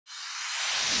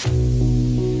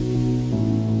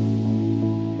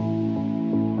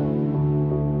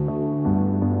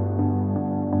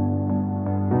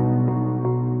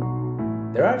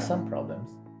there are some problems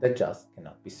that just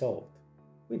cannot be solved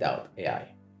without AI.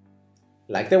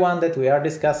 Like the one that we are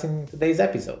discussing in today's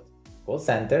episode, call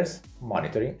centers,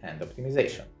 monitoring and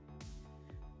optimization.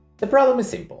 The problem is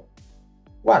simple.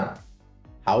 1.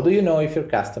 How do you know if your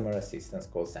customer assistance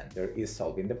call center is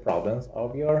solving the problems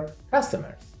of your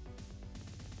customers?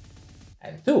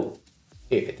 And 2.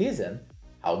 If it isn't,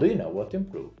 how do you know what to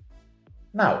improve?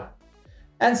 Now,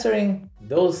 answering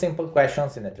those simple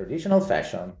questions in a traditional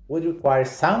fashion would require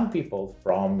some people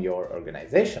from your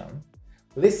organization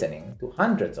listening to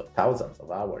hundreds of thousands of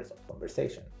hours of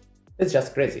conversation. It's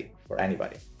just crazy for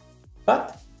anybody.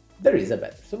 But there is a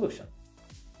better solution.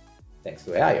 Thanks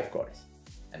to AI, of course.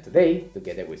 And today,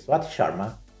 together with Swati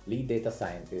Sharma, lead data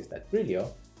scientist at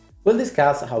Brillio, we'll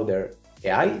discuss how their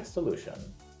AI solution,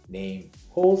 named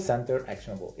Call Center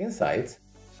Actionable Insights,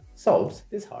 solves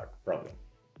this hard problem.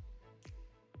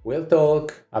 We'll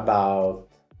talk about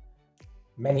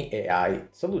many AI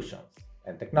solutions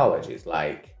and technologies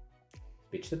like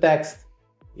speech-to-text,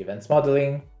 events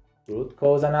modeling, root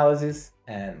cause analysis,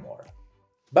 and more.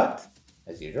 But,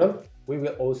 as usual, we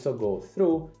will also go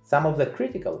through some of the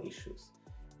critical issues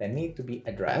that need to be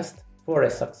addressed for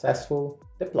a successful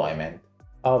deployment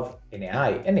of an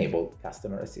AI-enabled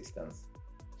customer assistance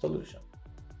solution.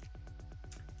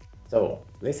 So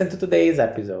listen to today's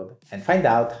episode and find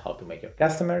out how to make your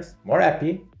customers more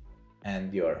happy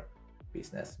and your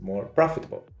business more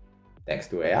profitable. Thanks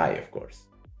to AI, of course.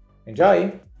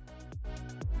 Enjoy!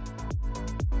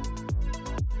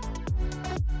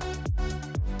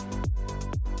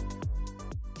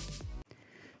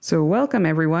 So welcome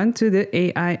everyone to the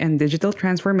AI and Digital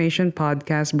Transformation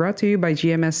podcast brought to you by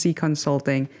GMSC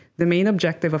Consulting. The main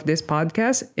objective of this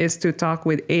podcast is to talk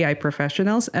with AI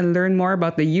professionals and learn more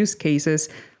about the use cases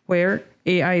where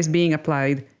AI is being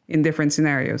applied in different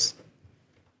scenarios.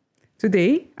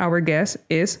 Today, our guest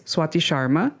is Swati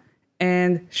Sharma,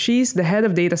 and she's the head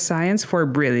of data science for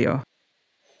Brillio.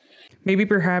 Maybe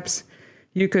perhaps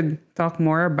you could talk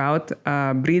more about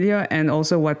Brillio and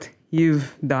also what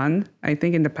you've done, I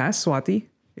think, in the past, Swati,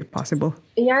 if possible.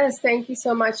 Yes, thank you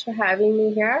so much for having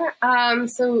me here.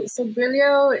 So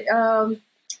Brillio,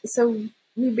 so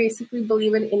we basically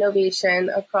believe in innovation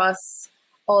across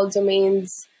all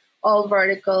domains, all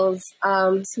verticals.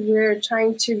 So we're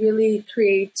trying to really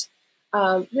create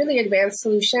really advanced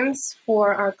solutions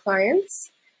for our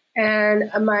clients.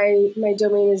 And my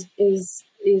domain is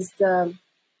the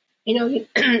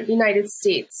United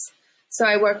States. So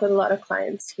I work with a lot of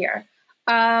clients here.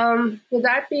 With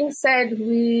that being said,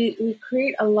 we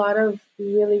create a lot of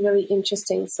really, really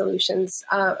interesting solutions.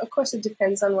 Of course, it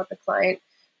depends on what the client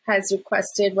has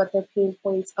requested, what their pain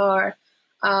points are.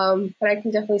 But I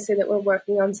can definitely say that we're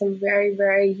working on some very,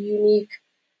 very unique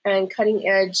and cutting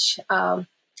edge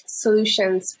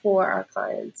solutions for our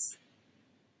clients.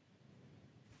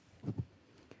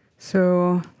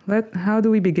 So how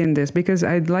do we begin this? Because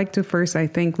I'd like to first, I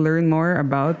think, learn more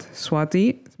about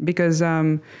Swati, because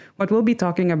what we'll be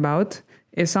talking about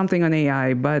is something on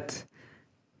AI. But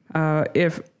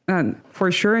if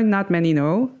for sure not many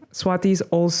know, Swati's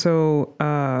also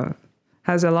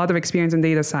has a lot of experience in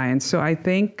data science. So I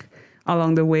think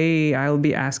along the way I'll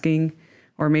be asking,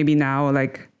 or maybe now,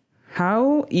 like,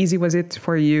 how easy was it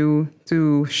for you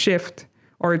to shift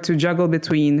or to juggle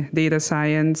between data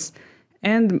science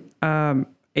and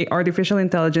artificial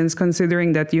intelligence,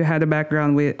 considering that you had a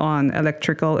background on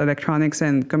electrical, electronics,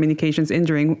 and communications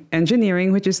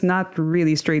engineering, which is not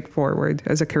really straightforward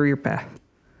as a career path?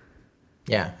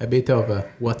 Yeah, a bit of a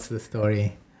what's the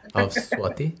story of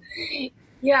Swati?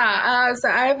 Yeah, so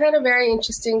I've had a very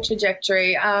interesting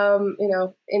trajectory.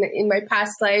 In my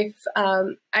past life,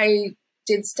 I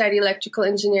did study electrical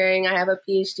engineering. I have a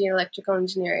PhD in electrical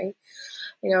engineering.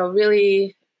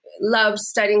 Really loved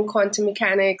studying quantum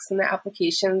mechanics and the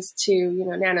applications to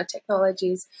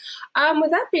nanotechnologies.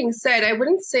 With that being said, I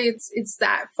wouldn't say it's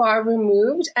that far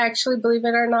removed, actually, believe it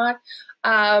or not.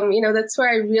 That's where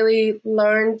I really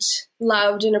learned,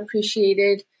 loved, and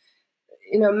appreciated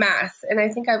math. And I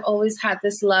think I've always had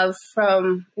this love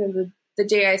from the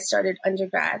day I started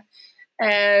undergrad.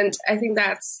 And I think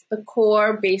that's the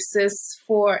core basis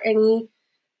for any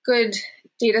good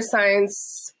data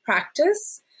science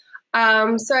practice.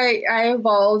 So I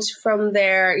evolved from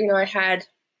there. I had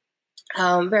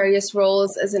various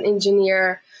roles as an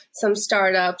engineer, some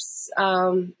startups,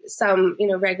 some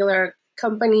regular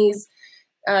companies,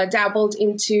 dabbled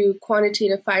into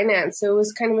quantitative finance. So it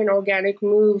was kind of an organic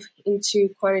move into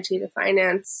quantitative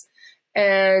finance.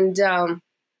 And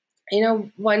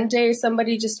one day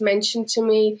somebody just mentioned to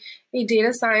me, hey,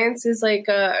 data science is like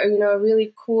a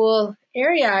really cool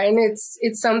area, and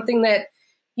it's something that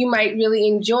you might really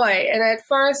enjoy. And at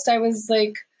first I was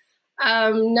like,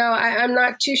 no, I'm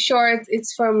not too sure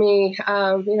it's for me.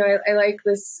 I like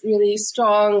this really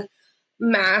strong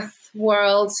math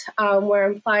world where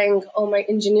I'm applying all my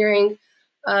engineering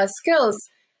skills.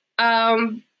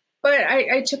 But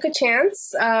I took a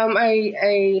chance.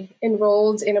 I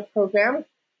enrolled in a program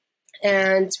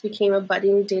and became a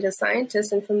budding data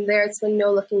scientist. And from there, it's been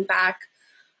no looking back.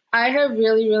 I have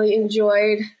really, really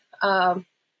enjoyed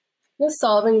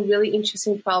solving really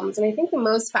interesting problems. And I think the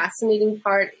most fascinating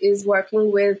part is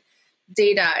working with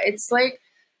data. It's like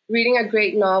reading a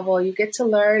great novel. You get to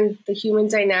learn the human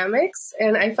dynamics.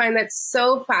 And I find that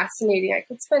so fascinating. I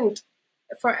could spend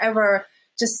forever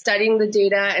just studying the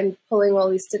data and pulling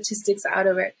all these statistics out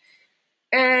of it.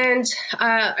 And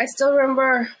I still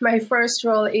remember my first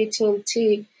role at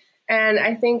AT&T. And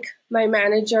I think my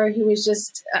manager, he was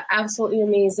just absolutely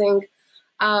amazing.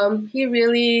 He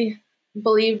really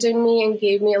believed in me and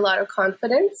gave me a lot of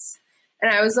confidence.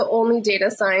 And I was the only data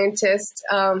scientist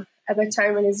at the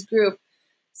time in his group.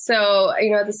 So,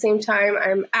 at the same time,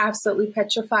 I'm absolutely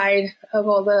petrified of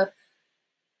all the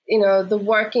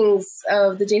workings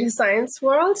of the data science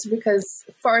world, because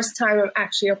first time I'm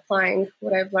actually applying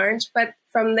what I've learned. But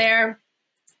from there,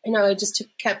 I just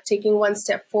kept taking one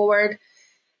step forward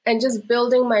and just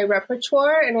building my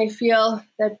repertoire. And I feel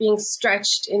that being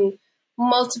stretched in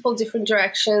multiple different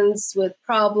directions with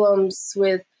problems,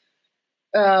 with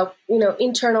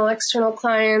internal, external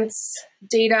clients,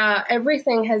 data,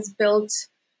 everything has built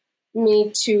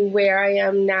me to where I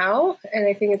am now. And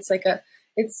I think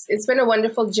it's been a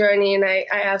wonderful journey, and I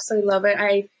absolutely love it.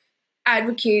 I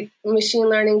advocate machine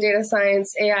learning, data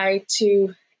science, AI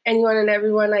to anyone and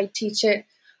everyone. I teach it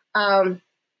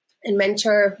and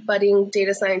mentor budding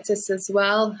data scientists as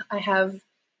well.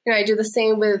 I do the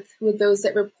same with those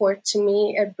that report to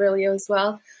me at Brillio as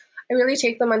well. I really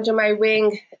take them under my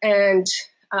wing and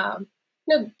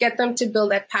get them to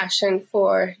build that passion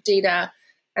for data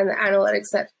and the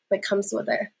analytics that comes with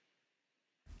it.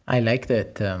 I like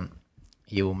that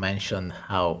you mentioned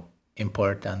how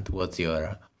important was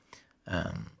your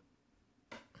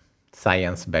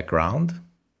science background,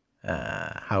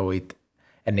 how it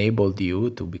enabled you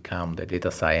to become the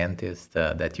data scientist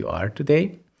that you are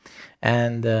today.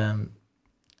 And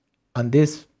on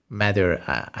this matter,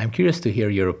 I'm curious to hear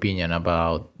your opinion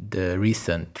about the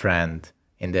recent trend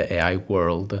in the AI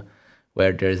world,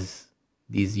 where there's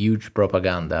this huge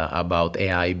propaganda about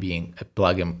AI being a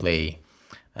plug and play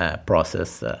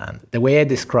process. And the way I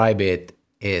describe it,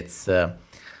 it's that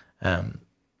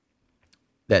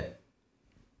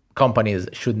companies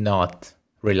should not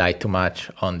rely too much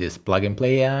on this plug and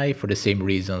play AI for the same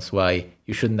reasons why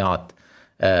you should not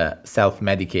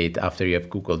self-medicate after you have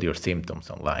Googled your symptoms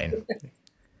online.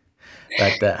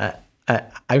 But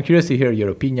I'm curious to hear your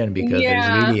opinion, because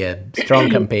there's really a strong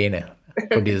campaign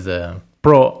for this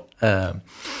pro I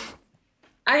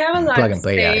have a lot to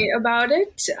say about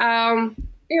it.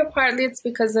 Partly it's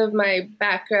because of my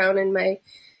background and my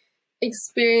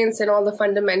experience and all the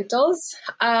fundamentals.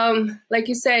 Like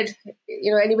you said,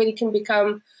 anybody can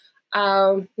become,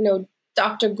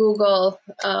 Dr. Google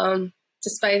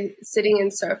just by sitting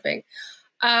and surfing.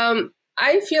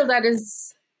 I feel that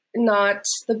is not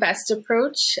the best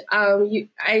approach.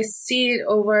 I see it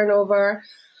over and over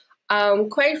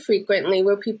quite frequently,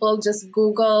 where people just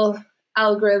Google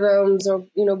algorithms or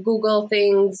Google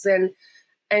things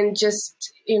and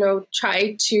just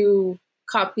try to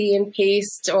copy and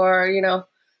paste or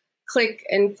click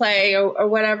and play or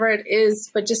whatever it is,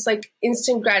 but just like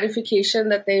instant gratification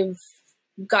that they've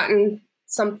gotten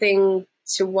something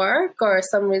to work or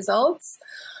some results.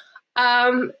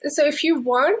 So if you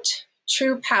want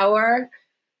true power,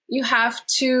 you have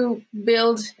to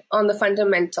build on the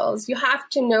fundamentals. You have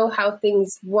to know how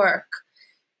things work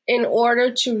in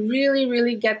order to really,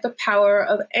 really get the power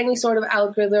of any sort of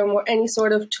algorithm or any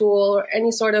sort of tool or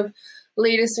any sort of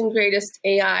latest and greatest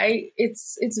AI.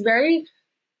 It's very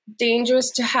dangerous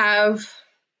to have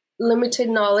limited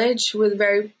knowledge with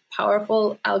very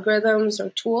powerful algorithms or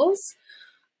tools.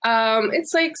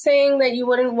 It's like saying that you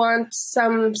wouldn't want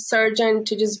some surgeon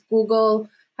to just Google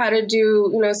how to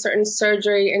do certain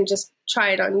surgery and just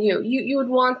try it on you. You would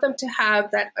want them to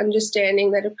have that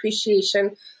understanding, that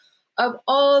appreciation of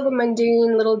all the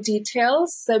mundane little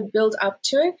details that build up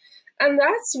to it. And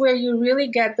that's where you really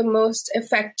get the most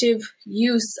effective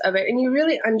use of it. And you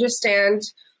really understand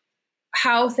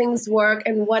how things work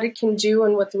and what it can do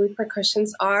and what the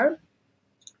repercussions are.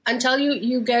 Until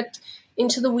you get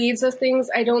into the weeds of things,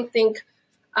 I don't think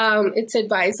it's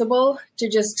advisable to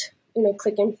just,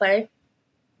 click and play.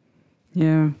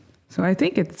 Yeah. So I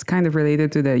think it's kind of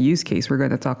related to the use case we're going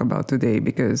to talk about today,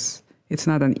 because it's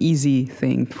not an easy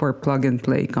thing for plug and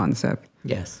play concept.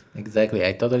 Yes, exactly.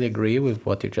 I totally agree with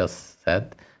what you just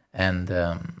said, and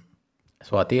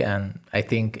Swati, and I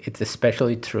think it's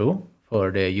especially true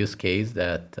for the use case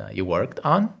that you worked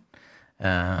on,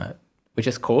 which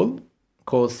is called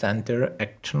Call Center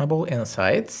Actionable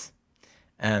Insights.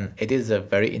 And it is a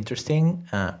very interesting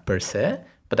per se,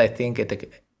 but I think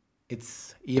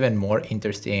it's even more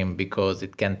interesting because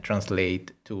it can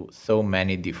translate to so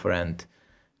many different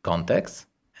contexts.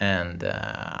 And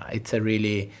it's a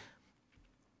really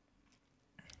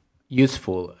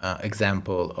useful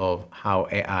example of how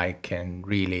AI can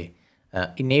really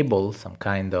enable some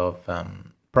kind of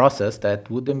process that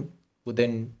wouldn't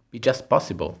be just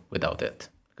possible without it,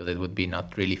 because it would be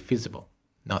not really feasible,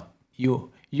 not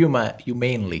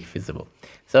humanly feasible.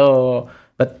 So,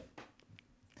 but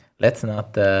let's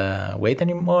not wait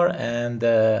anymore, and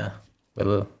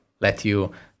we'll let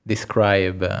you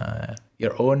describe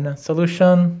your own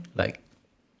solution. Like,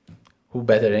 who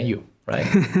better than you, right?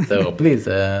 So please,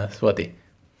 Swati.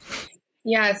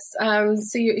 Yes.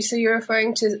 So you're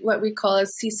referring to what we call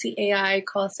as CCAI,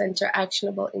 Call Center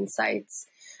Actionable Insights.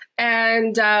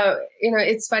 And,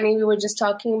 it's funny, we were just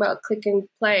talking about click and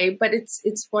play, but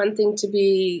it's one thing to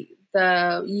be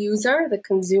the user, the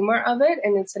consumer of it,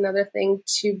 and it's another thing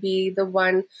to be the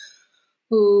one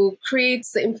who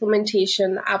creates the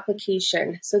implementation, the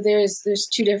application. So there's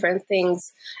two different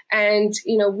things. And,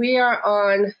 we are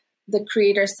on the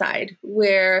creator side,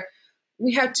 where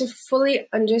we have to fully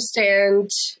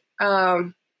understand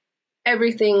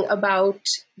everything about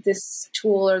this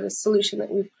tool or the solution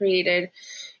that we've created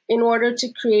in order to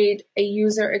create a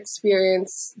user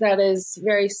experience that is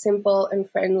very simple and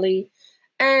friendly,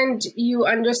 and you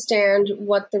understand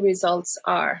what the results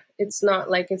are. It's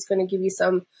not like it's going to give you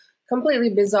some completely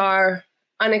bizarre,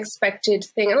 unexpected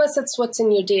thing, unless that's what's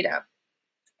in your data.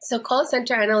 So call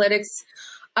center analytics,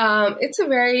 it's a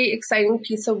very exciting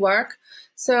piece of work.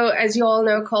 So as you all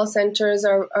know, call centers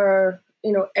are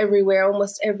everywhere.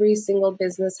 Almost every single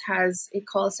business has a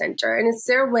call center, and it's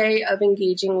their way of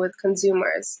engaging with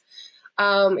consumers.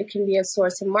 It can be a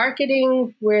source of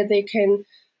marketing where they can,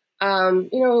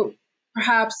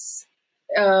 perhaps,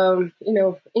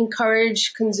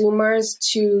 encourage consumers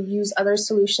to use other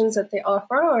solutions that they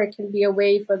offer, or it can be a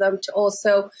way for them to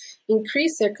also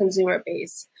increase their consumer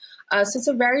base. So it's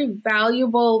a very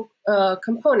valuable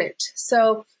component.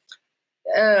 So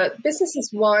businesses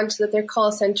want that their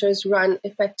call centers run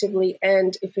effectively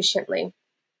and efficiently.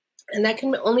 And that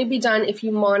can only be done if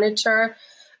you monitor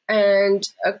and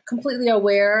are completely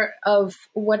aware of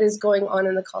what is going on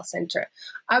in the call center.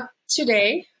 Up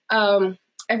today,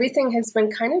 everything has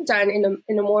been kind of done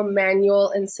in a more manual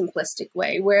and simplistic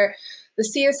way, where the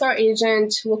CSR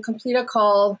agent will complete a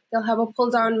call, they'll have a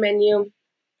pull-down menu,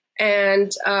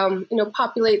 and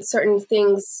populate certain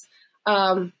things,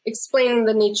 explaining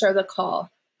the nature of the call,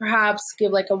 perhaps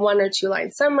give like a 1 or 2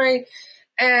 line summary.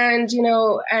 And,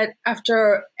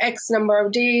 after X number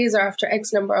of days or after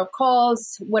X number of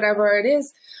calls, whatever it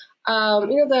is,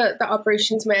 the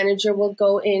operations manager will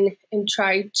go in and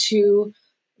try to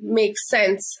make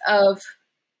sense of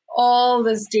all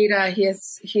this data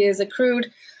he has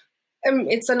accrued.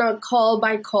 It's on a call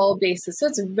by call basis. So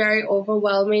it's very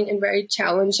overwhelming and very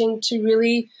challenging to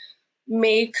really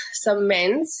make some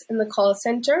amends in the call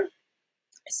center.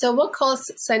 So what call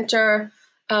center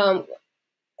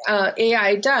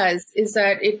AI does is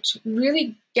that it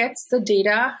really gets the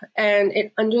data and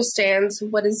it understands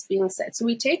what is being said. So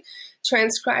we take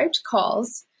transcribed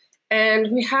calls,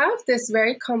 and we have this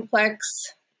very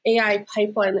complex AI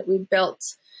pipeline that we built,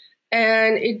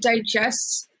 and it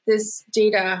digests this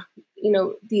data,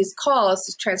 these calls,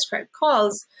 these transcribed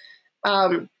calls,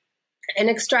 and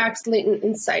extracts latent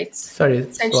insights. Sorry,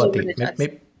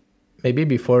 Swati, maybe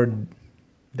before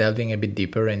delving a bit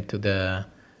deeper into the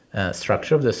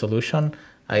structure of the solution,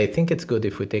 I think it's good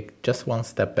if we take just one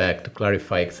step back to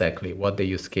clarify exactly what the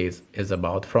use case is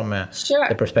about from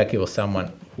the perspective of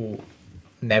someone who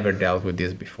never dealt with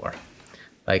this before.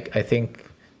 Like, I think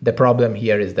the problem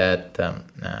here is that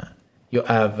you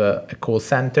have a call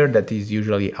center that is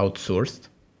usually outsourced.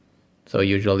 So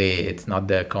usually it's not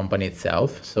the company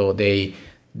itself. So they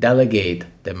delegate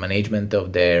the management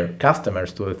of their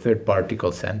customers to a third-party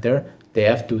call center. They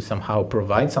have to somehow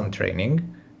provide some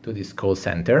training to this call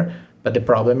center. But the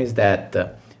problem is that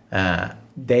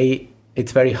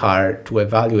it's very hard to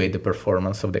evaluate the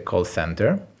performance of the call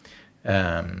center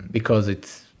because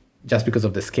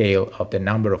of the scale of the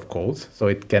number of calls. So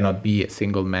it cannot be a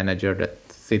single manager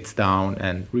that sits down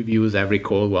and reviews every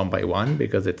call one by one,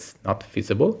 because it's not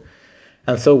feasible.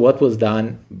 And so what was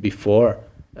done before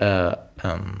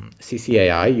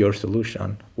CCAI, your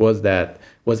solution,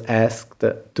 was asked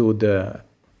to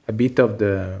a bit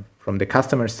of from the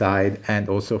customer side and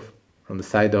also from the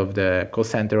side of the call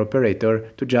center operator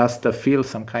to just fill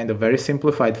some kind of very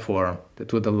simplified form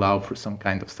that would allow for some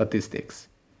kind of statistics.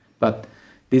 But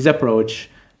this approach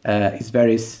is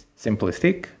very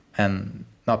simplistic and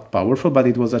not powerful, but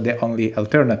it was the only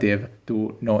alternative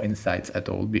to no insights at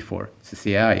all before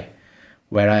CCAI.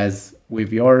 Whereas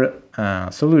with your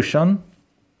solution,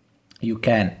 you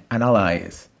can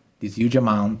analyze this huge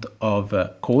amount of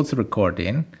calls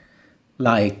recording,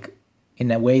 like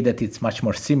in a way that it's much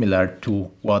more similar to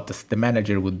what the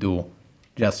manager would do,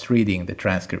 just reading the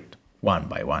transcript one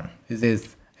by one. Is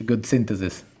this a good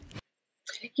synthesis?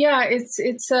 Yeah,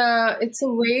 it's a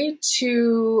way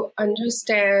to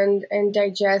understand and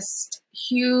digest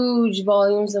huge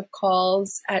volumes of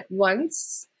calls at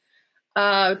once,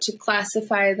 to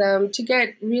classify them, to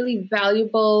get really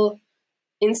valuable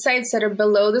insights that are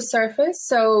below the surface.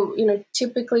 So,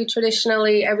 typically,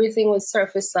 traditionally, everything was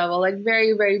surface level, like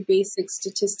very, very basic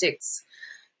statistics.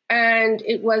 And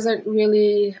it wasn't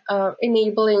really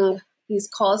enabling these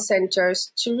call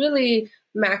centers to really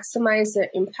maximize their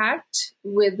impact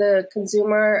with the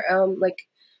consumer. Like,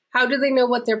 how do they know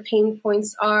what their pain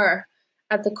points are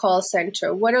at the call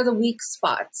center? What are the weak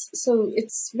spots? So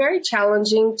it's very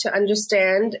challenging to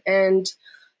understand and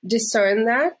discern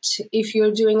that if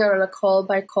you're doing it on a call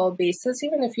by call basis.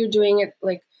 Even if you're doing it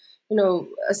like, a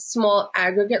small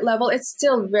aggregate level, it's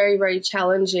still very, very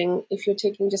challenging if you're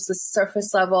taking just the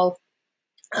surface level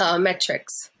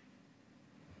metrics.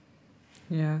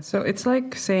 Yeah, so it's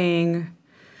like saying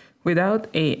without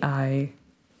AI,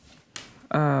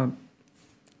 the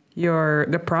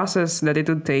process that it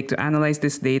would take to analyze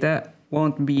this data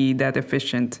won't be that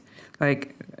efficient.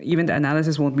 Like even the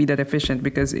analysis won't be that efficient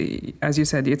because, as you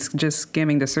said, it's just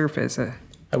skimming the surface.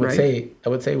 I would say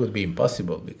it would be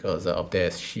impossible because of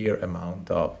the sheer amount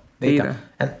of data.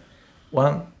 And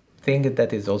one thing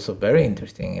that is also very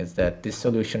interesting is that this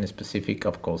solution is specific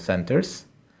of call centers,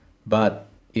 but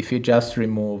if you just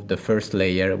remove the first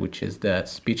layer, which is the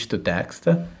speech to text,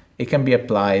 it can be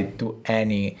applied to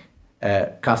any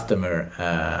customer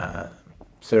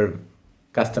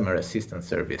assistance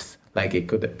service. Like it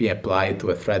could be applied to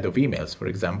a thread of emails, for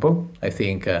example. I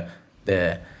think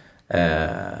the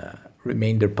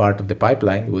remainder part of the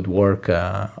pipeline would work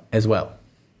as well.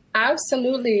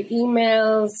 Absolutely.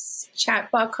 Emails,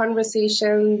 chatbot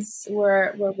conversations,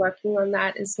 we're working on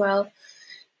that as well.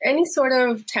 Any sort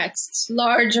of text,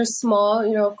 large or small,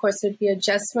 of course, there'd be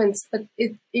adjustments, but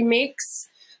it makes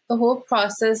the whole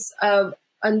process of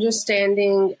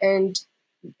understanding and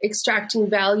extracting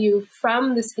value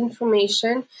from this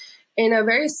information in a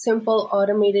very simple,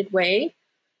 automated way,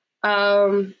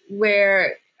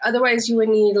 where otherwise you would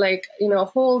need a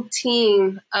whole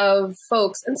team of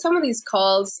folks. And some of these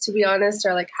calls, to be honest,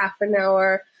 are like half an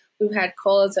hour. We've had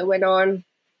calls that went on,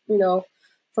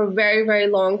 for very, very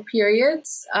long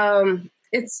periods.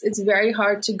 It's very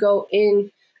hard to go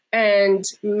in and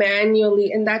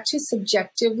manually, and that too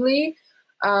subjectively,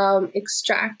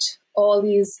 extract all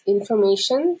these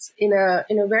informations in a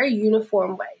very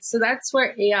uniform way. So that's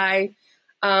where AI,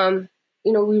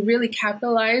 we really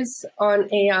capitalize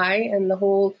on AI and the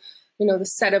whole, the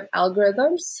set of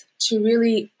algorithms to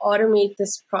really automate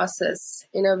this process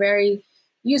in a very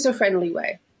user-friendly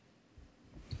way.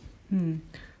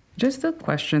 Just a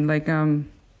question,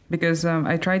 because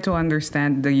I try to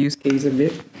understand the use case a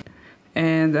bit.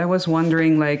 And I was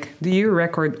wondering, do you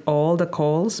record all the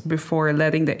calls before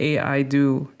letting the AI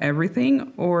do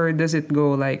everything? Or does it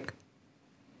go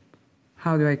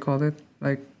how do I call it?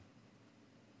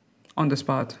 On the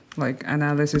spot,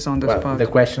 analysis on the spot? The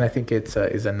question, I think it's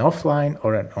is an offline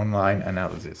or an online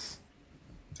analysis?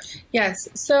 Yes.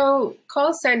 So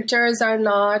call centers are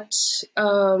not,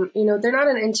 they're not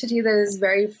an entity that is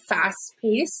very fast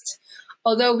paced.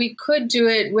 Although we could do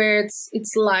it where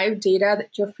it's live data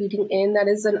that you're feeding in, that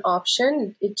is an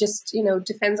option. It just,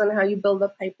 depends on how you build the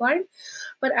pipeline.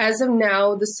 But as of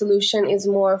now, the solution is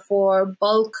more for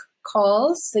bulk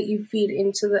calls that you feed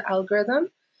into the algorithm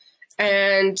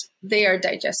and they are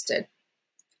digested.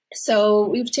 So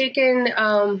we've taken,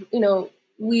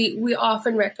 we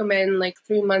often recommend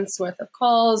 3 months worth of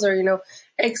calls or,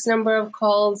 X number of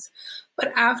calls.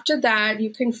 But after that,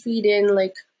 you can feed in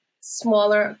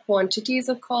smaller quantities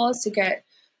of calls to get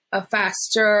a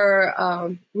faster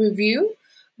review.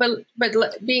 But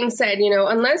being said,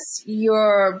 unless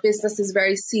your business is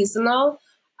very seasonal,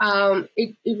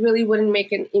 it really wouldn't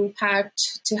make an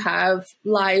impact to have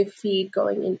live feed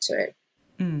going into it.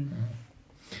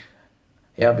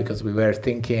 Yeah, because we were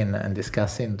thinking and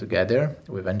discussing together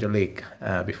with Angelique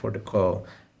before the call,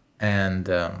 and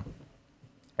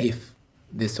if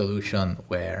this solution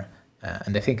were,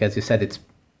 and I think, as you said, it's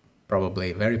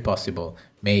probably very possible,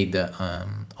 made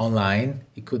online,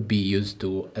 it could be used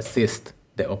to assist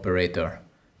the operator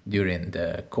during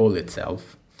the call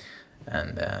itself,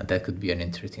 and that could be an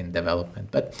interesting development.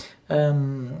 But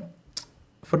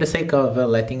for the sake of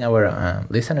letting our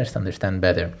listeners understand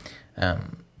better,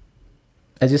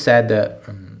 as you said,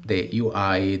 the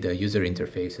UI, the user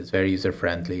interface is very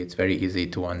user-friendly. It's very easy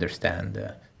to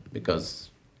understand because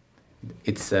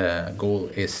its goal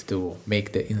is to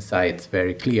make the insights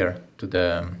very clear to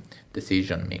the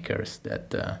decision makers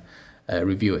that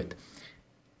review it.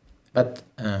 But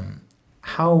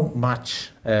how much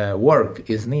work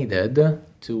is needed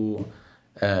to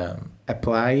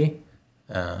apply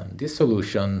this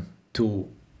solution to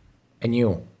a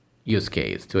new use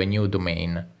case, to a new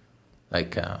domain?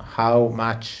 Like how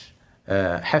much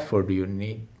effort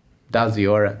does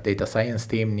your data science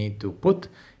team need to put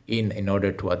in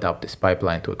order to adapt this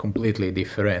pipeline to a completely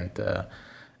different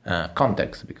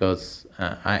context? Because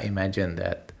I imagine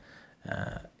that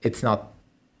it's not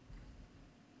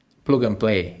plug and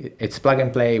play. It's plug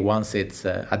and play once it's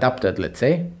adapted, let's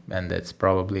say, and it's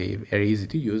probably very easy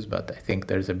to use. But I think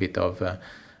there's a bit of how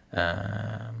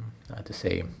to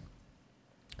say,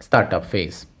 startup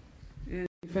phase. And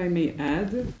if I may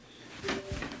add,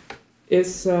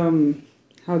 is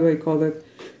how do I call it?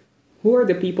 Who are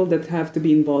the people that have to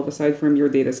be involved aside from your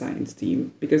data science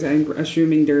team? Because I'm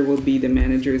assuming there will be the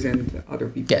managers and other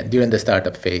people. Yeah, during the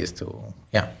startup phase too.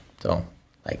 Yeah, so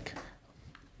like,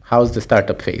 how's the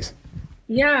startup phase?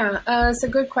 Yeah, it's a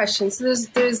good question. So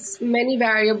there's many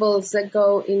variables that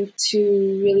go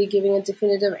into really giving a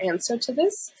definitive answer to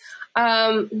this.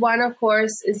 One, of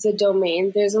course, is the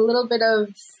domain. There's a little bit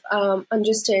of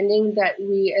understanding that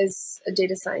we as a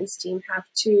data science team have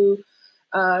to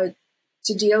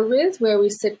deal with, where we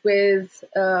sit with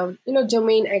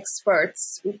domain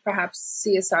experts, perhaps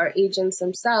CSR agents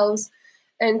themselves,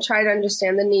 and try to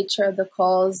understand the nature of the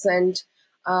calls and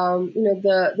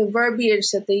the verbiage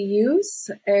that they use,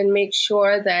 and make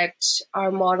sure that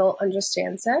our model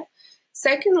understands it.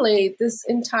 Secondly, this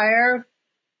entire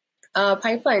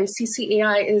pipeline,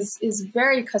 CCAI, is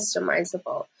very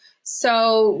customizable.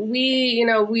 So we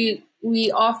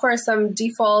offer some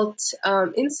default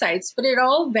insights, but it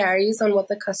all varies on what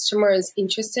the customer is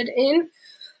interested in,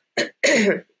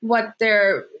 if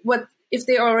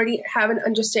they already have an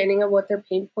understanding of what their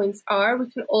pain points are.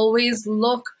 We can always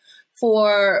look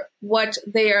for what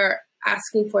they are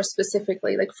asking for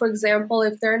specifically. Like, for example,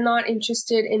 if they're not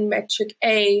interested in metric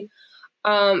A,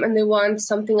 and they want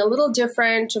something a little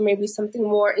different or maybe something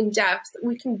more in depth,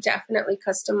 we can definitely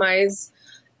customize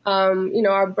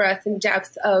our breadth and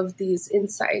depth of these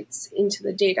insights into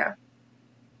the data.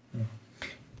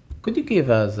 Could you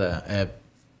give us a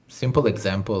simple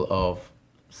example of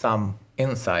some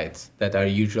insights that are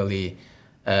usually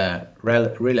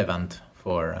relevant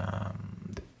for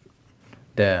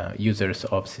the users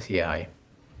of CCI?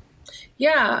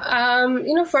 Yeah,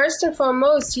 first and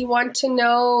foremost, you want to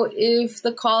know if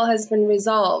the call has been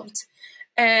resolved.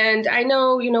 And I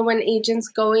know, when agents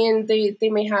go in, they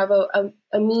may have a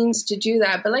means to do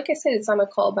that. But like I said, it's on a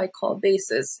call-by-call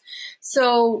basis.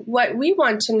 So what we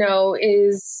want to know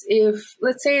is if,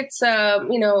 let's say it's a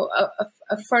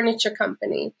furniture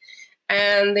company,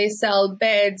 and they sell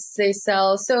beds, they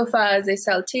sell sofas, they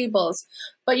sell tables.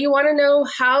 But you want to know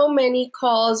how many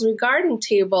calls regarding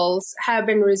tables have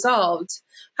been resolved,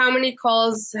 how many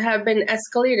calls have been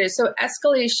escalated. So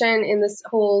escalation in this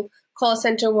whole call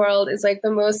center world is like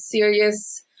the most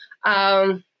serious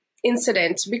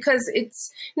incident, because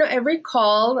it's, every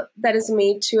call that is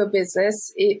made to a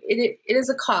business, it is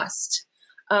a cost.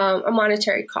 A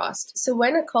monetary cost. So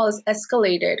when a call is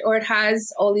escalated or it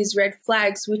has all these red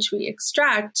flags, which we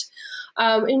extract,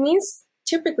 it means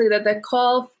typically that the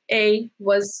call A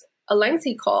was a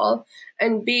lengthy call,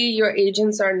 and B, your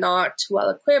agents are not well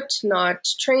equipped, not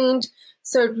trained.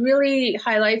 So it really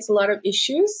highlights a lot of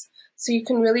issues. So you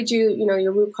can really do,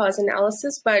 your root cause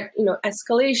analysis, but,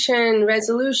 escalation,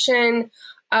 resolution,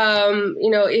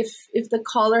 if the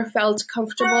caller felt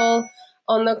comfortable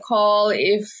on the call,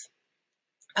 if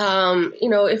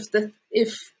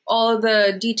if all of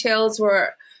the details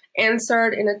were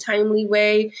answered in a timely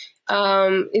way,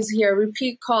 is he a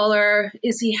repeat caller?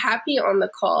 Is he happy on the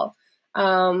call?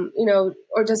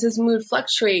 Or does his mood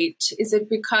fluctuate? Is it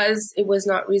because it was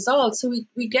not resolved? So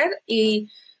we get a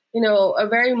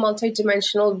very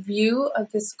multidimensional view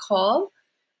of this call,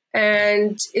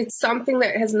 and it's something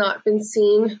that has not been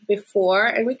seen before,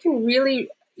 and we can really,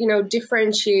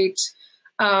 differentiate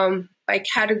by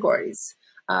categories.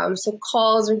 So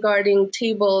calls regarding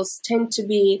tables tend to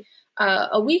be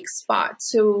a weak spot.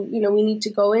 So, we need to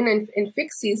go in and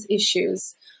fix these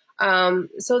issues.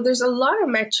 So there's a lot of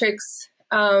metrics.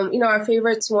 Our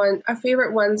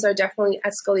favorite ones are definitely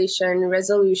escalation,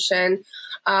 resolution,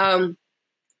 tone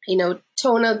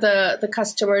of the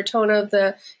customer, tone of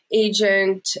the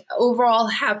agent, overall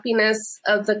happiness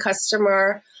of the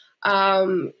customer,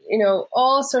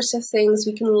 all sorts of things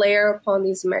we can layer upon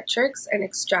these metrics and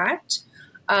extract.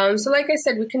 So like I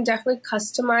said, we can definitely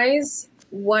customize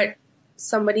what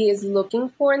somebody is looking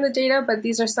for in the data, but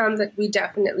these are some that we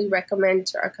definitely recommend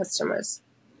to our customers.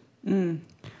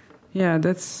 Yeah,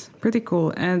 that's pretty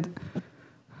cool. And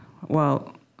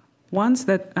well, once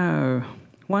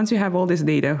you have all this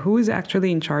data, who is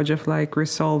actually in charge of like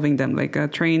resolving them,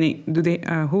 like training?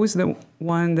 Who is the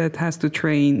one that has to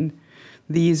train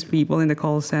these people in the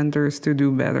call centers to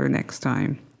do better next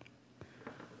time?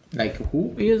 Like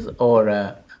who is,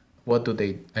 or what do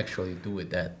they actually do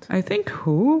with that? I think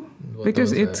who,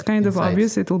 because it's kind of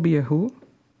obvious it'll be a who.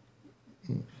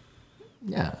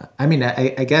 Yeah, I mean,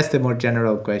 I guess the more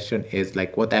general question is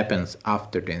like what happens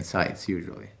after the insights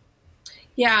usually?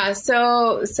 Yeah,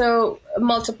 so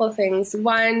multiple things.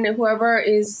 One, whoever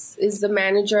is the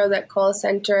manager of that call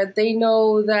center, they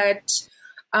know that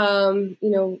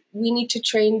we need to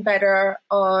train better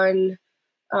on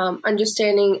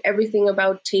understanding everything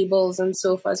about tables and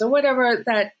sofas or whatever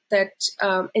that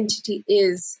entity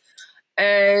is,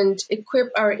 and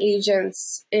equip our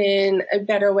agents in a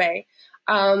better way.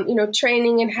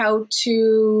 Training in how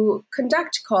to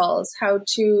conduct calls, how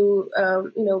to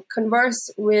converse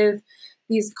with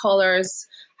these callers,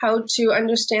 how to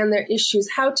understand their issues,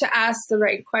 how to ask the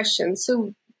right questions,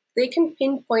 so they can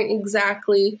pinpoint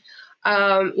exactly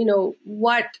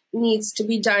what needs to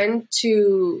be done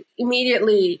to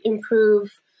immediately improve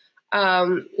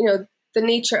the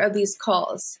nature of these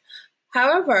calls.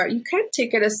 However, you can't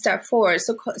take it a step forward.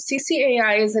 So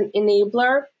CCAI is an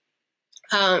enabler.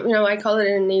 I call it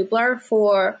an enabler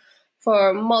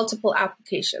for multiple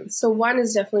applications. So one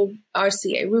is definitely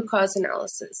RCA, root cause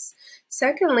analysis.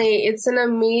 Secondly, it's an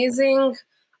amazing,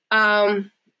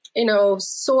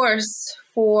 source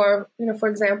for, for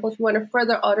example, if you want to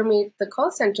further automate the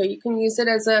call center, you can use it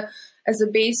as a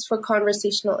base for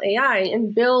conversational AI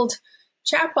and build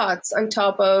chatbots on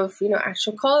top of,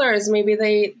 actual callers. Maybe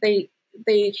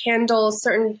they handle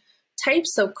certain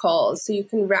types of calls, so you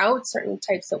can route certain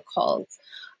types of calls.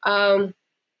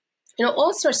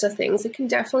 All sorts of things. It can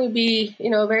definitely be,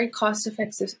 a very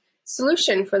cost-effective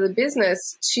solution for the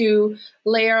business to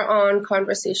layer on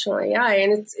conversational AI.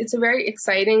 And it's a very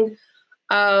exciting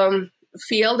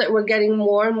field that we're getting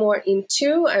more and more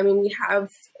into. I mean, we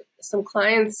have some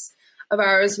clients of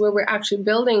ours where we're actually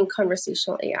building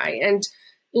conversational AI. And,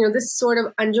 this sort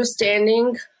of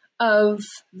understanding of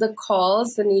the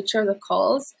calls, the nature of the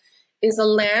calls, is a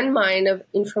landmine of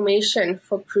information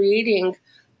for creating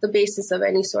the basis of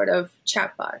any sort of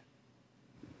chatbot.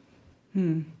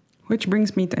 Which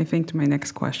brings me, I think, to my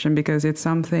next question, because it's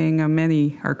something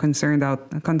many are concerned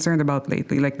about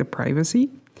lately, like the privacy.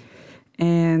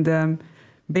 And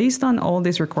based on all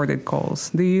these recorded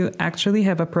calls, do you actually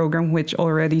have a program which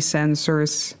already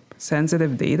censors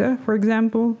sensitive data, for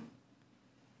example?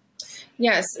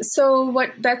 Yes. So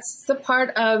that's the part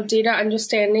of data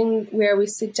understanding where we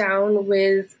sit down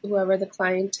with whoever the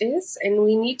client is, and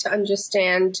we need to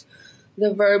understand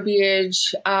the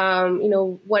verbiage,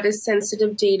 what is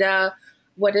sensitive data,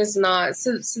 what is not.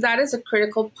 So that is a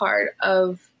critical part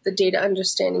of the data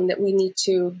understanding that we need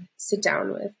to sit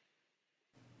down with.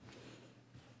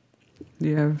 Do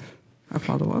you have a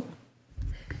follow-up?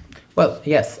 Well,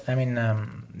 yes. I mean,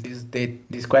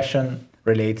 this question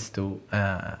relates to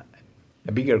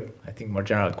a bigger, I think, more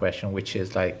general question, which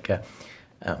is like,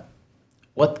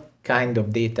 what kind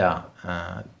of data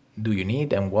do you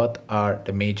need, and what are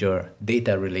the major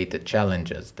data-related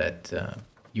challenges that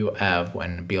you have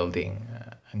when building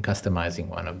and customizing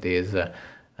one of these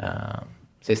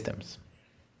systems?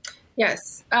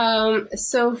 Yes.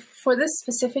 So for this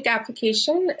specific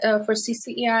application, for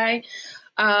CCEI,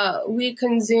 we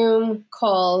consume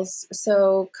calls,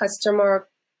 so customer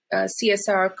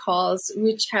CSR calls,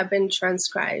 which have been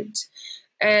transcribed.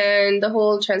 And the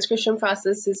whole transcription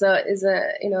process is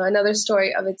another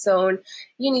story of its own.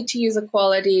 You need to use a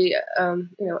quality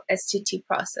STT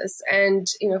process. And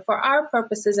for our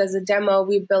purposes as a demo,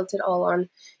 we built it all on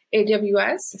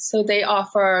AWS. So they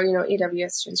offer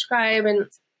AWS Transcribe and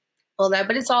all that,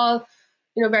 but it's all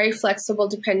very flexible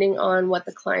depending on what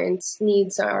the client's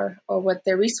needs are or what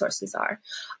their resources are.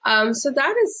 So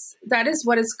that is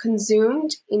what is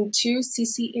consumed into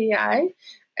CCAI.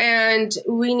 and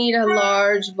we need a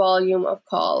large volume of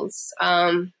calls.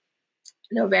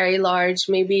 Very large,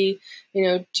 maybe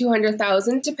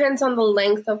 200,000. Depends on the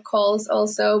length of calls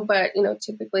also, but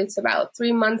typically it's about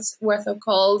 3 months worth of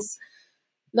calls.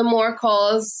 The more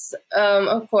calls,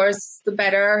 of course, the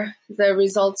better the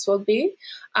results will be.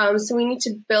 So we need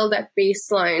to build that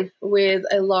baseline with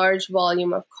a large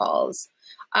volume of calls.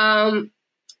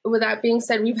 With that being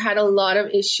said, we've had a lot of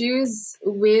issues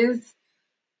with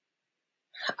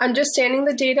understanding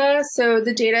the data. So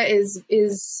the data is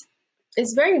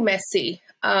very messy.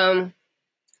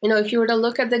 If you were to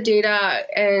look at the data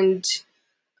and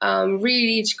read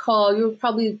each call, you would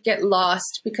probably get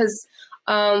lost because,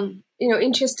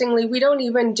 interestingly, we don't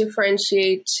even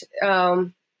differentiate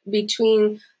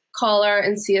between caller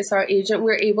and CSR agent.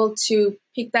 We're able to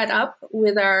pick that up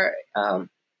with our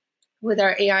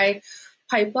AI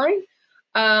pipeline.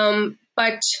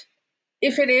 But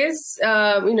if it is,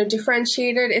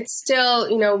 differentiated, it's still,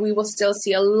 we will still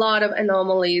see a lot of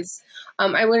anomalies.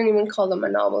 I wouldn't even call them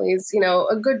anomalies.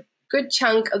 A good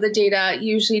chunk of the data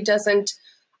usually doesn't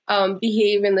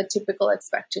behave in the typical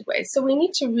expected way. So we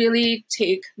need to really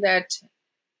take that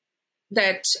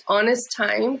honest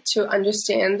time to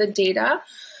understand the data.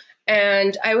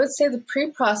 And I would say the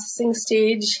pre-processing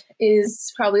stage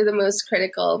is probably the most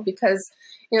critical because,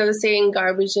 the saying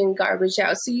garbage in, garbage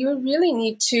out. So you really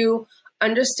need to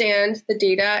understand the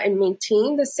data and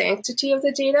maintain the sanctity of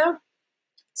the data.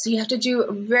 So you have to do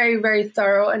a very, very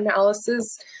thorough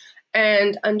analysis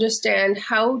and understand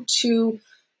how to,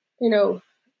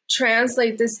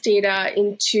 translate this data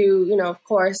into, of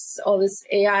course, all this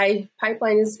AI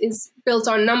pipeline is built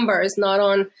on numbers, not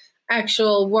on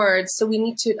actual words. So we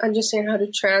need to understand how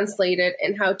to translate it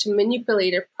and how to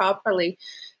manipulate it properly.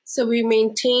 So we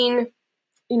maintain,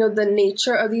 the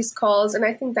nature of these calls. And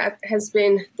I think that has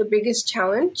been the biggest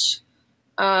challenge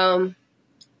for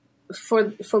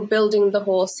building the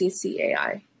whole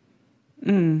CCAI.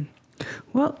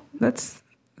 Well, let's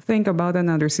think about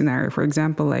another scenario. For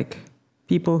example, like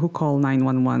people who call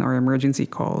 911 or emergency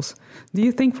calls. Do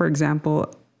you think, for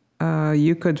example,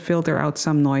 you could filter out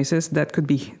some noises that could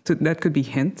be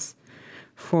hints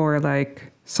for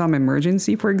like some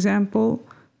emergency, for example,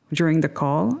 during the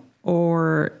call?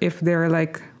 Or if there are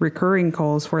like recurring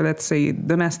calls for, let's say,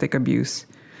 domestic abuse,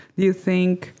 do you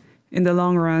think in the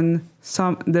long run,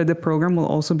 the program will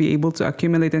also be able to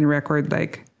accumulate and record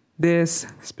like this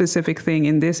specific thing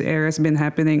in this area has been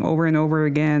happening over and over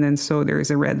again, and so there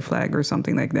is a red flag or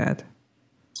something like that?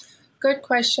 Good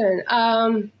question.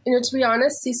 To be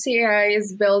honest, CCAI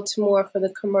is built more for the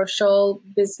commercial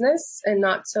business and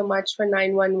not so much for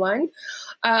 911.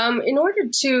 In order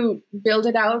to build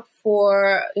it out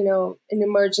for, an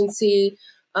emergency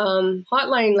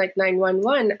hotline like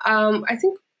 911, I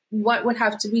think what would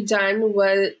have to be done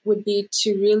would be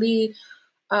to really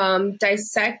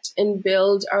dissect and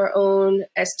build our own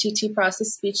STT process,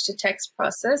 speech to text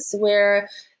process, where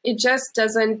it just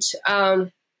doesn't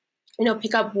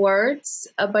pick up words,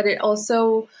 but it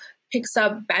also picks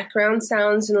up background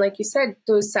sounds. And like you said,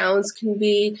 those sounds can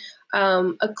be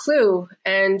a clue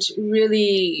and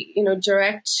really,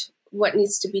 direct what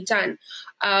needs to be done.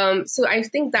 So I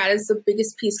think that is the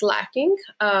biggest piece lacking,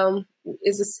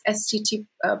 is this STT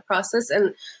process.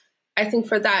 And I think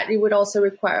for that, it would also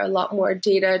require a lot more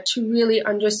data to really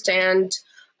understand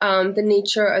the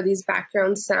nature of these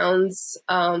background sounds,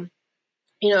 in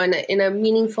a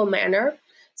meaningful manner.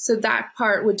 So that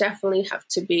part would definitely have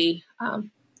to be,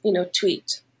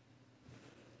 tweaked.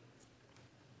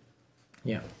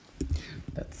 Yeah,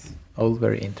 that's all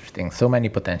very interesting. So many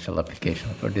potential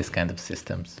applications for this kind of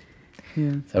systems.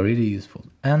 Yeah. So really useful.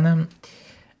 And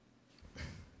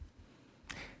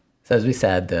so as we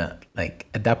said,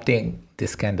 adapting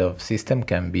this kind of system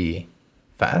can be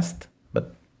fast,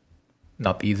 but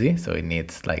not easy. So it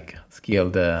needs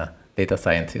skilled data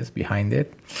scientists behind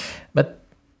it. But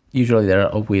usually there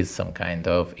are always some kind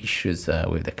of issues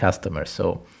with the customer.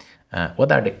 So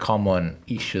what are the common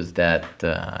issues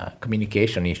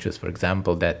communication issues, for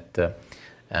example, that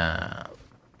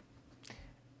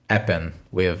happen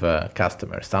with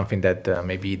customers? Something that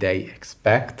maybe they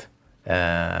expect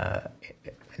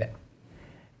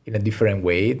in a different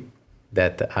way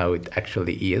that how it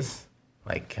actually is?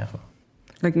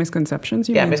 Like misconceptions?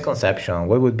 You mean? Misconception.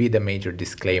 What would be the major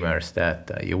disclaimers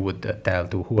that you would tell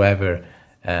to whoever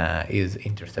is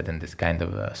interested in this kind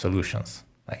of solutions?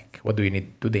 Like, what do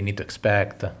they need to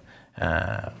expect?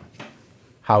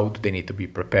 How do they need to be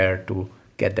prepared to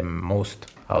get the most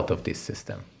out of this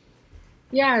system?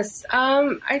 Yes,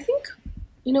 I think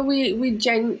we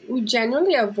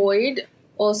generally avoid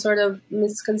all sort of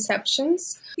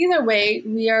misconceptions. Either way,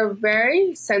 we are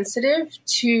very sensitive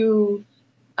to,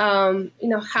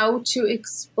 how to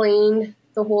explain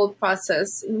the whole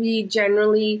process. We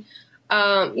generally,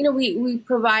 we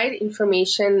provide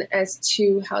information as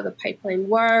to how the pipeline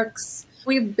works.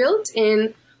 We built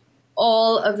in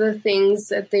all of the things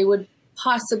that they would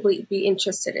possibly be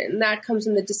interested in. That comes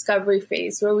in the discovery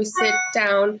phase, where we sit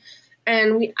down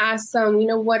and we ask them,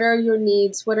 what are your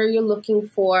needs? What are you looking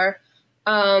for?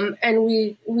 And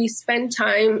we spend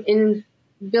time in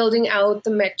building out the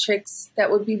metrics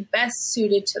that would be best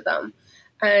suited to them.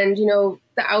 And,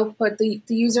 the output, the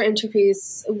user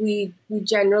interface, we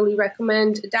generally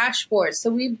recommend a dashboard. So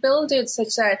we build it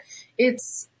such that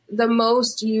it's the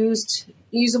most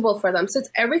usable for them. So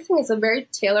everything is a very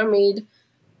tailor-made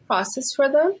process for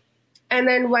them. And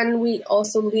then when we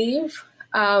also leave,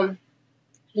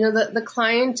 the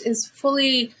client is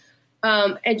fully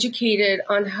educated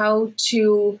on how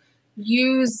to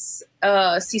use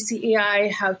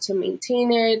CCAI, how to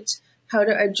maintain it, how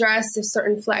to address if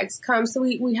certain flags come. So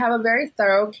we have a very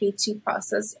thorough KT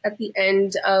process at the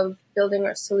end of building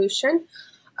our solution,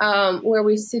 where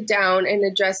we sit down and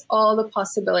address all the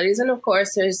possibilities. And of course,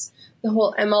 there's the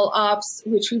whole ML ops,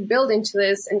 which we build into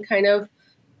this and kind of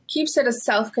keeps it a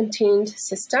self-contained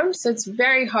system. So it's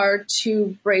very hard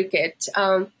to break it.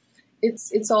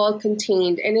 It's all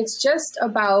contained, and it's just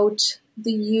about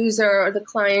the user or the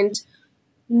client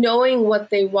knowing what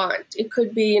they want. It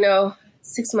could be,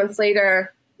 6 months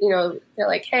later, they're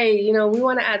like, hey, we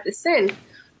want to add this in.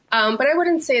 But I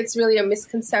wouldn't say it's really a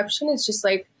misconception. It's just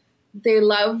like they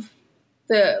love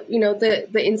the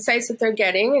insights that they're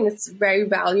getting, and it's very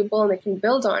valuable, and they can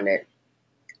build on it.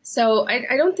 So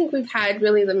I don't think we've had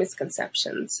really the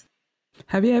misconceptions.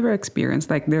 Have you ever experienced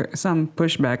there's some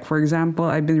pushback? For example,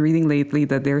 I've been reading lately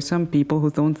that there are some people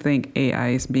who don't think AI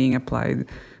is being applied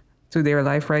to their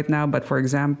life right now. But for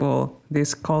example,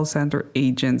 these call center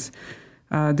agents,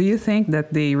 do you think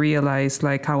that they realize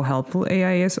how helpful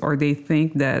AI is, or they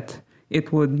think that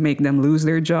it would make them lose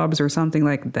their jobs or something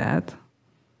like that?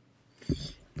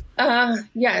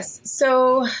 Yes.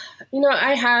 So,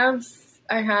 I have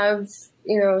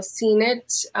seen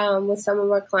it with some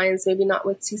of our clients, maybe not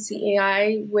with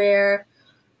CCAI, where,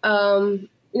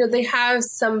 they have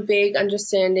some vague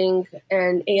understanding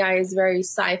and AI is very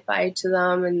sci-fi to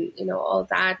them and, all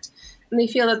that. And they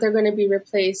feel that they're going to be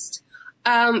replaced.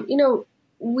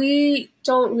 We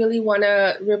don't really want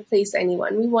to replace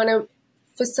anyone. We want to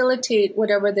facilitate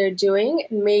whatever they're doing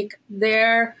and make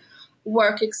their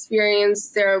work experience,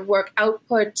 their work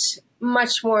output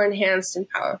much more enhanced and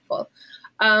powerful.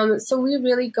 So we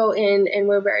really go in and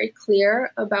we're very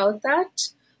clear about that.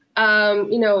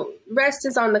 Rest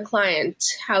is on the client,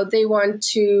 how they want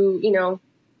to,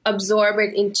 absorb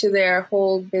it into their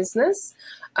whole business.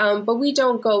 But we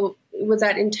don't go with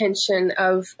that intention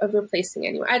of replacing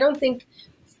anyone. I don't think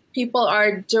people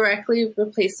are directly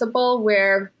replaceable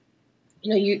where,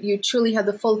 you truly have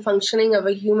the full functioning of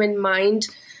a human mind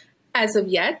as of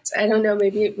yet. I don't know,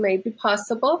 maybe it may be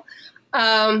possible.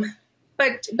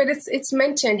 But it's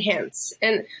meant to enhance.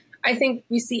 And I think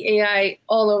we see AI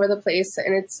all over the place,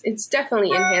 and it's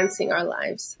definitely enhancing our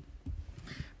lives.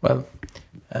 Well,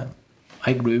 I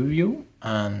agree with you,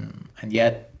 and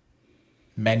yet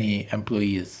many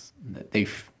employees,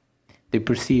 they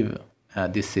perceive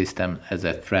this system as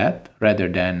a threat rather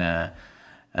than a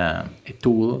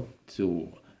tool to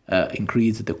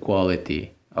increase the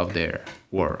quality of their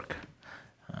work.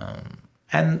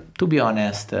 And to be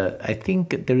honest, I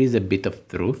think there is a bit of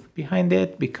truth behind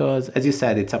it, because, as you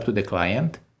said, it's up to the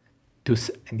client to,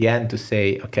 in the end, to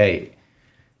say, okay,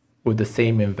 with the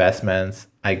same investments,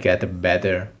 I get a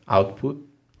better output,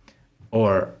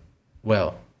 or,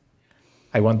 well,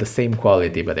 I want the same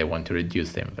quality, but I want to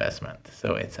reduce the investment.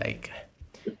 So it's like,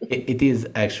 it is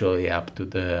actually up to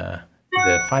the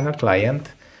final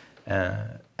client,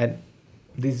 and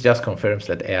this just confirms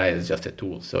that AI is just a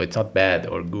tool. So it's not bad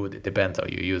or good. It depends how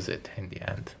you use it in the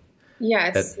end.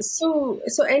 Yes. So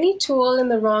any tool in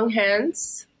the wrong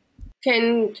hands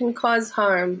can cause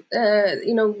harm.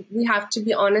 We have to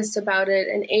be honest about it.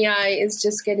 And AI is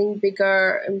just getting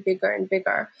bigger and bigger and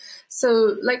bigger.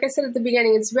 So like I said at the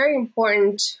beginning, it's very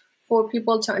important for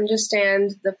people to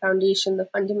understand the foundation, the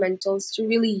fundamentals, to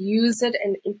really use it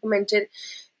and implement it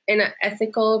in an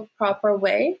ethical, proper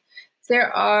way.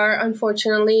 There are,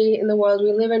 unfortunately, in the world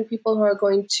we live in, people who are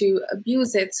going to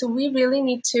abuse it. So we really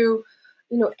need to,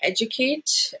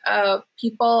 educate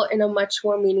people in a much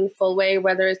more meaningful way,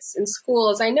 whether it's in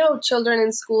schools. I know children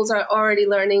in schools are already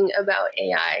learning about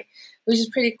AI, which is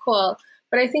pretty cool.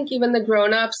 But I think even the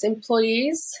grown-ups,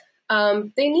 employees,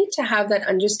 they need to have that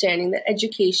understanding, that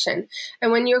education.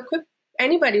 And when you equip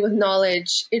anybody with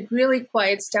knowledge, it really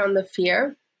quiets down the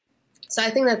fear. So I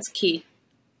think that's key.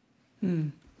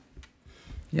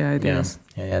 Yeah, it is.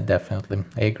 Yeah, definitely.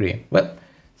 I agree. Well,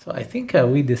 so I think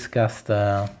we discussed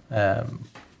the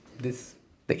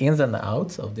ins and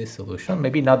outs of this solution.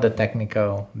 Maybe not the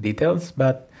technical details,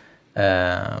 but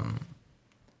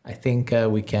I think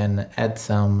we can add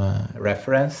some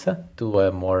reference to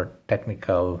a more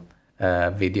technical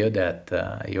video that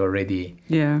you already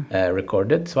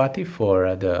recorded, Swati,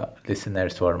 for the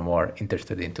listeners who are more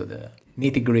interested into the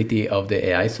nitty-gritty of the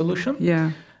AI solution.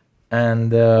 Yeah.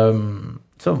 And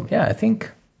so, yeah, I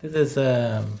think this is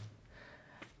a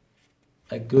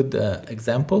good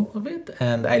example of it.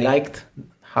 And I liked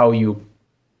how you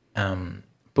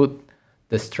put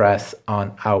the stress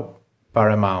on how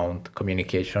paramount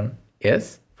communication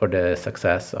is for the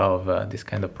success of this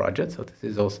kind of project. So this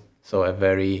is also a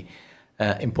very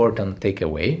important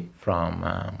takeaway from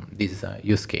this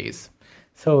use case.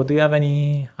 So do you have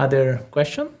any other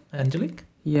question, Angelique?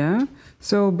 Yeah.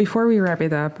 So before we wrap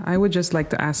it up, I would just like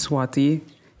to ask Swati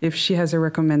if she has a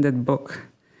recommended book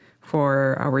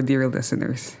for our dear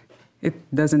listeners. It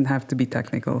doesn't have to be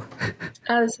technical.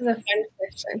 Oh, this is a fun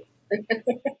question.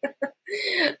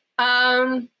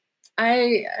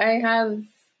 I have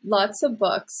lots of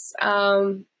books.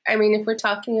 I mean, if we're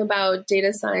talking about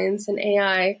data science and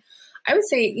AI, I would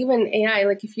say even AI,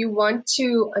 like if you want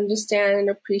to understand and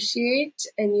appreciate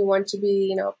and you want to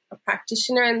be, a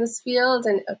practitioner in this field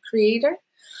and a creator,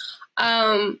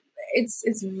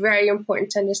 it's very important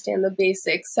to understand the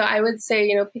basics. So I would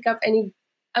say, pick up any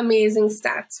amazing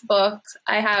stats books.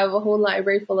 I have a whole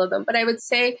library full of them. But I would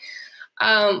say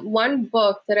one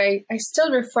book that I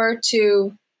still refer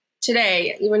to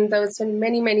today, even though it's been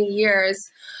many, many years,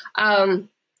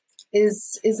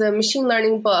 is a machine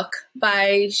learning book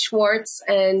by Schwartz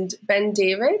and Ben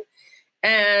David.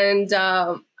 And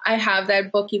I have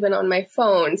that book even on my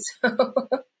phone. So,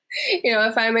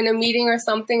 if I'm in a meeting or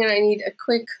something and I need a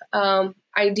quick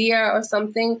idea or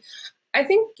something, I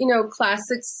think,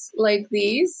 classics like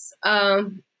these are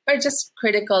just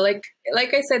critical.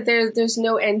 Like I said, there's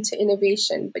no end to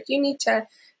innovation, but you need to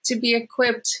be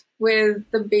equipped with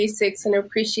the basics and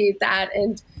appreciate that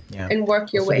and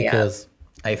work your way up.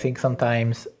 I think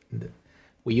sometimes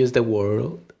we use the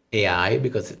word AI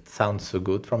because it sounds so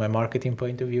good from a marketing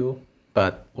point of view,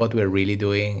 but what we're really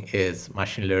doing is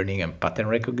machine learning and pattern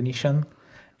recognition,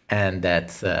 and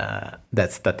that's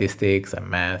statistics and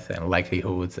math and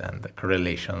likelihoods and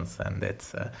correlations, and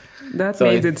it's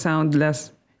made it sound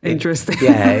less interesting.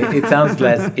 It sounds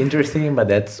less interesting, but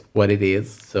that's what it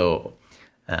is. So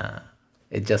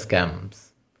it just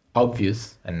comes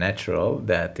obvious and natural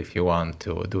that if you want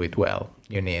to do it well,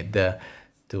 you need to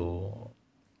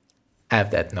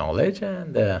have that knowledge,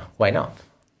 and why not?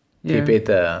 Keep it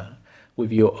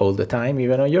with you all the time,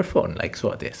 even on your phone, like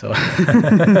Swati. So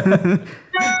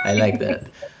I like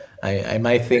that. I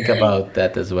might think about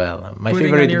that as well. My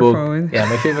favorite book,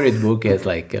 my favorite book is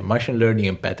like Machine Learning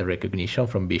and Pattern Recognition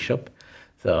from Bishop.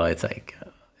 So it's like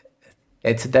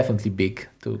it's definitely big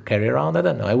to carry around. I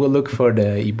don't know. I will look for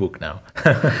the ebook now.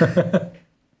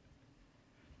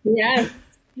 Yes.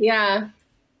 Yeah.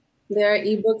 There are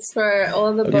ebooks for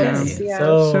all the books. Yeah.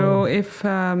 So if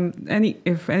any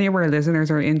of our listeners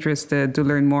are interested to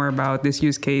learn more about this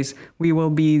use case, we will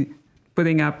be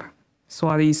putting up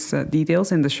Swati's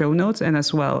details in the show notes, and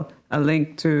as well a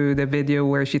link to the video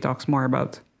where she talks more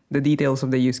about the details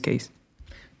of the use case.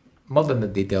 More than the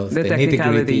details, the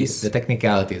technicalities. The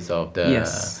technicalities of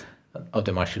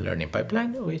the machine learning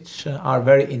pipeline, which are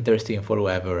very interesting for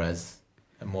whoever has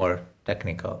a more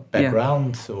technical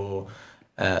background. So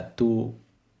to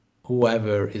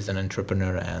whoever is an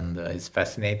entrepreneur and is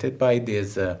fascinated by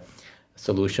this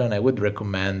solution, I would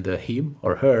recommend him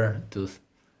or her to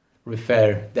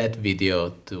refer that video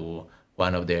to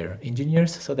one of their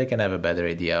engineers so they can have a better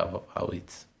idea of how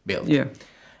it's built. Yeah.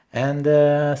 And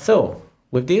so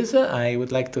with this, I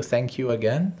would like to thank you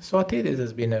again, Swati. This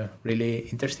has been a really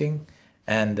interesting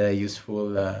and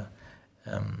useful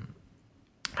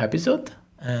episode.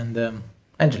 And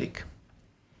Angelique,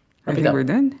 I think we're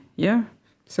done. Yeah.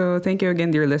 So thank you again,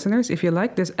 dear listeners. If you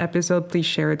like this episode, please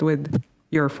share it with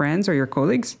your friends or your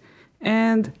colleagues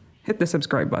and hit the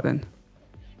subscribe button.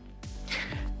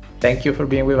 Thank you for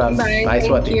being with us. Bye. Bye,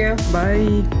 Swati.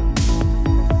 Thank you. Bye.